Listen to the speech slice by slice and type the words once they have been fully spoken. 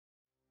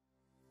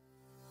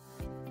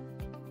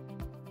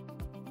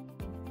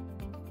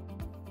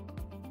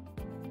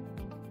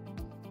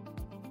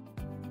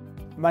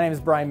My name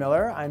is Brian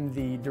Miller. I'm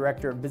the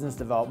Director of Business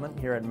Development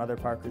here at Mother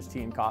Parker's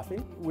Tea and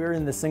Coffee. We're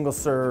in the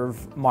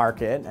single-serve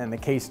market and the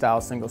K-style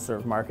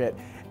single-serve market.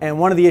 And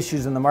one of the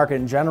issues in the market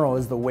in general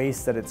is the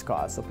waste that it's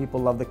caused. So people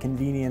love the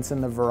convenience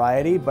and the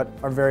variety, but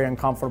are very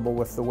uncomfortable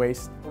with the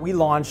waste. We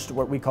launched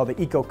what we call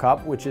the Eco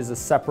Cup, which is a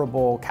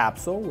separable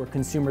capsule where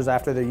consumers,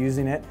 after they're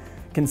using it,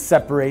 can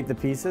separate the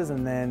pieces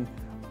and then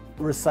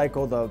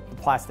recycle the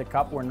plastic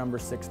cup where number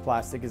 6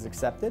 plastic is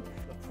accepted.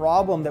 The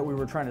problem that we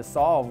were trying to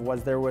solve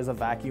was there was a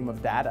vacuum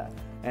of data,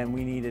 and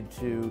we needed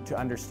to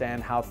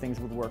understand how things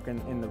would work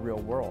in the real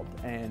world.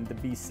 And the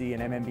BC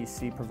and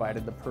MMBC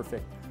provided the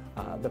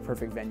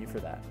perfect venue for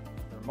that.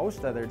 For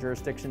most other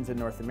jurisdictions in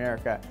North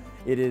America,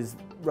 it is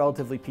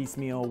relatively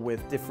piecemeal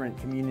with different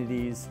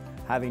communities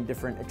having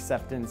different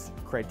acceptance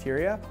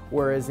criteria,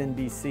 whereas in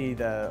BC,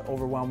 the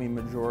overwhelming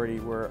majority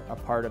were a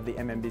part of the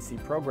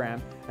MMBC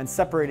program, and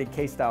separated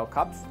K-style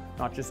cups,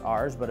 not just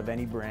ours, but of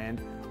any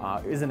brand,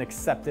 is an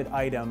accepted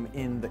item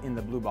in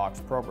the Blue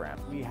Box program.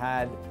 We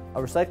had a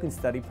recycling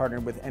study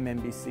partnered with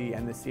MMBC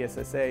and the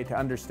CSSA to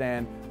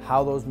understand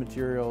how those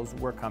materials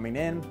were coming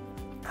in,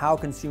 how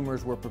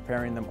consumers were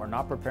preparing them or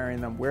not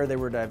preparing them, where they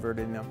were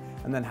diverting them,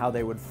 and then how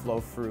they would flow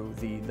through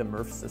the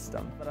MRF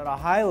system. But at a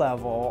high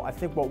level, I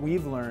think what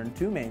we've learned,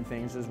 two main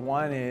things, is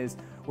one is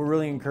we're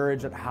really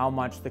encouraged at how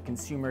much the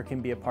consumer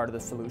can be a part of the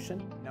solution.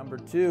 Number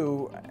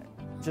two,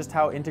 just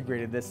how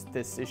integrated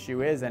this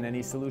issue is and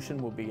any solution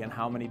will be, and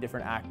how many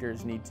different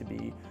actors need to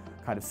be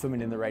kind of swimming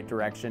in the right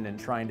direction and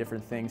trying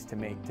different things to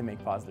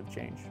make positive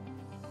change.